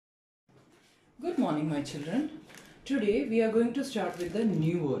Good morning, my children. Today we are going to start with the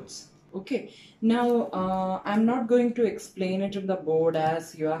new words. Okay. Now I'm not going to explain it on the board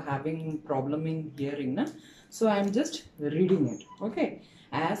as you are having problem in hearing, na? So I'm just reading it. Okay.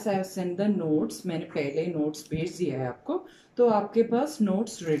 As I have sent the notes, मैंने पहले notes भेज दिया है आपको, तो आपके पास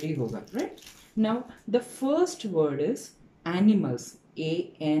notes ready होगा, right? Now the first word is animals.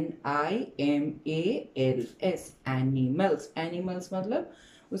 ANIMALS. Animals. Animals मतलब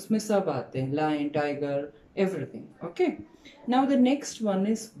उसमें सब आते हैं, lion, tiger, everything. Okay. Now the next one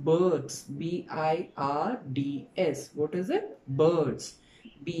is birds. BIRDS. What is it? Birds.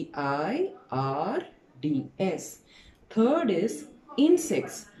 BIRDS. Third is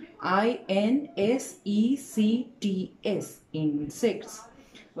insects. INSECTS. insects.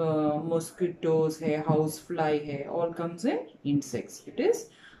 Mosquitoes है, house fly है, all comes in insects. It is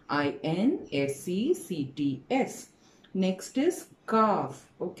INSECTS. Next is calf.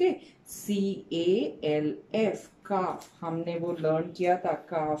 Okay. CALF. calf. हमने वो learn किया था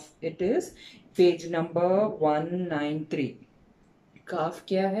calf. It is page number 193. calf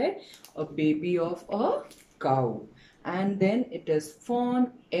क्या है? A baby of a cow. And then it is fawn.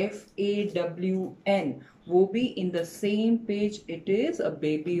 FAWN. वो भी in the same page. It is a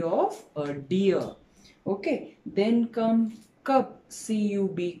baby of a deer. Okay. Then come cub.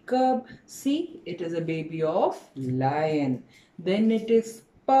 CUB. cub. C, it is a baby of lion. Then it is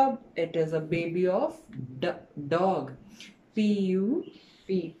pub. It is a baby of dog.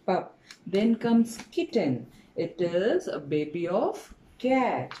 PUP. pup. Then comes kitten. It is a baby of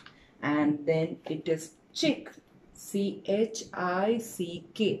cat. And then it is chick. CHICK.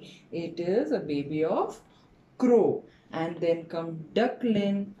 It is a baby of crow. And then come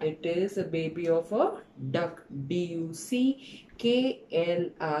duckling. It is a baby of a duck. DUCKLING.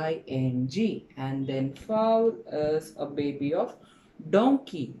 And then fowl is a baby of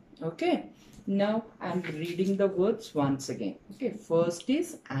donkey. Okay. Now I'm reading the words once again. Okay. First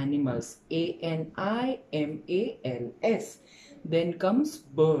is animals. ANIMALS. Then comes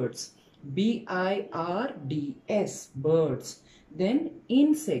birds. BIRDS. birds. Then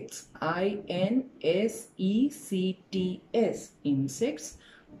insects. INSECTS. insects.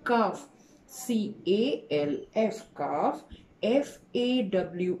 calf. CALF. calf.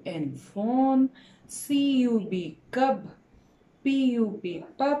 FAWN. fawn. CUB. cub. PUP.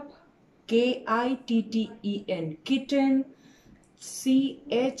 pup. KITTEN. kitten.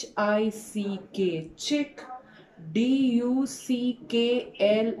 CHICK. chick.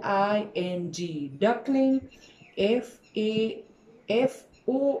 DUCKLING. duckling.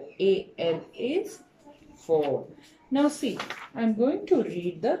 FOAL is fall. Now see, I'm going to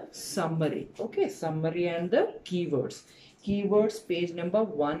read the summary. Okay, summary and the keywords. Keywords page number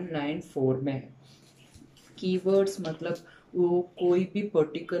 194 में है. Keywords मतलब वो कोई भी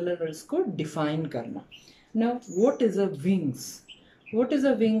particular इसको define करना. Now, what is a wings? What is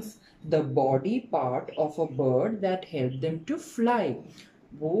a wings? The body part of a bird that help them to fly.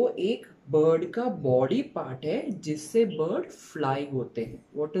 वो एक bird का body part है जिससे bird fly होते हैं.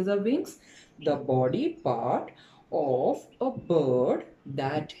 What is a wings? The body part of a bird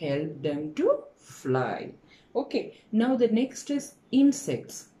that help them to fly. Okay. Now the next is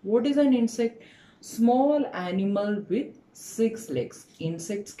insects. What is an insect? Small animal with 6 legs.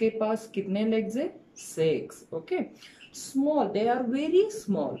 Insects के पास कितने legs है? 6. Okay. Small. They are very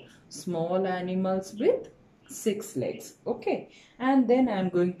small. Small animals with 6 legs. Okay. And then I am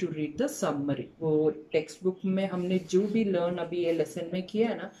going to read the summary. वो textbook में हमने जो भी learn अभी ये lesson में किया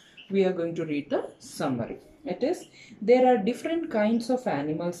है ना, we are going to read the summary. It is, there are different kinds of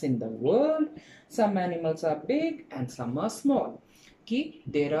animals in the world. Some animals are big and some are small. कि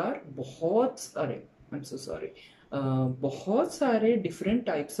there are बहुत सारे different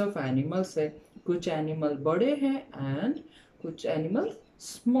types of animals है. कुछ animal बड़े हैं and कुछ animal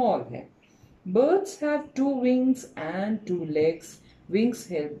small है. Birds have 2 wings and 2 legs. Wings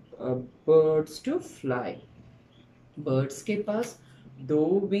help birds to fly. Birds के पास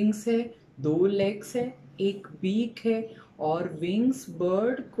 2 wings है, 2 legs है, एक beak है और wings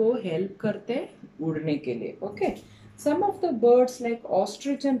bird को help करते हैं उड़ने के लिए. Okay. Some of the birds like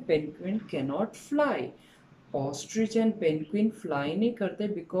ostrich and penguin cannot fly. Ostrich and penguin fly नहीं करते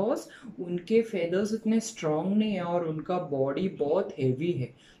because उनके feathers इतने strong नहीं है और उनका body बहुत heavy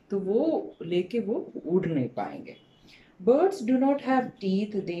है, तो वो लेके वो उड़ नहीं पाएंगे. Birds do not have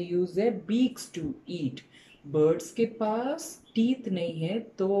teeth. They use their beaks to eat. Birds के पास teeth नहीं है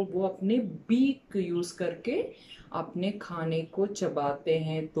तो वो अपने beak use करके अपने खाने को चबाते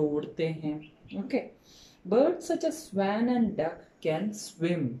हैं, तोड़ते हैं. Okay. Birds such as swan and duck can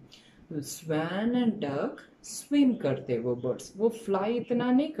swim. Swan and duck swim करते वो बर्ड्स. वो फ्लाई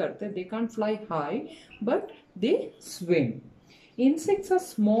इतना नहीं करते, they can't fly high, but they swim. Insects are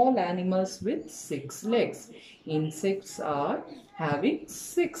small animals with 6 legs. Insects are having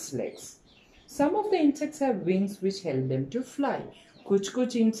 6 legs. Some of the insects have wings which help them to fly.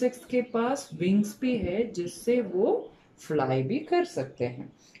 कुछ insects के पास wings भी है जिससे वो fly भी कर सकते हैं.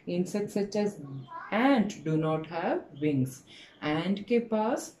 Insects such as ant do not have wings. Ant के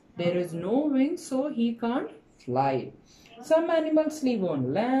पास there is no wings, so he can't fly. Some animals live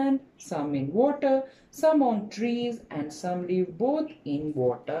on land, some in water, some on trees, and some live both in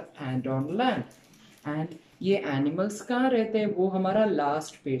water and on land. And ये animals कहाँ रहते हैं वो हमारा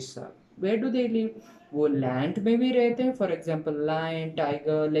last page था. Where do they live? वो land में भी रहते हैं, for example lion,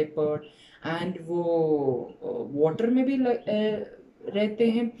 tiger, leopard, and वो water में भी रहते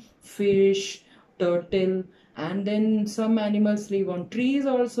हैं, fish, turtle, and then some animals live on trees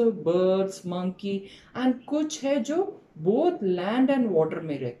also, birds, monkey, and कुछ है जो both land and water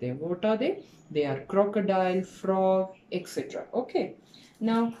में रहते हैं. What are they? They are crocodile, frog, etc. Okay.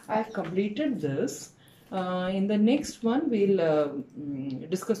 Now I've completed this. In the next one, we'll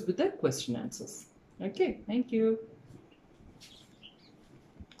discuss with the question answers. Okay. Thank you.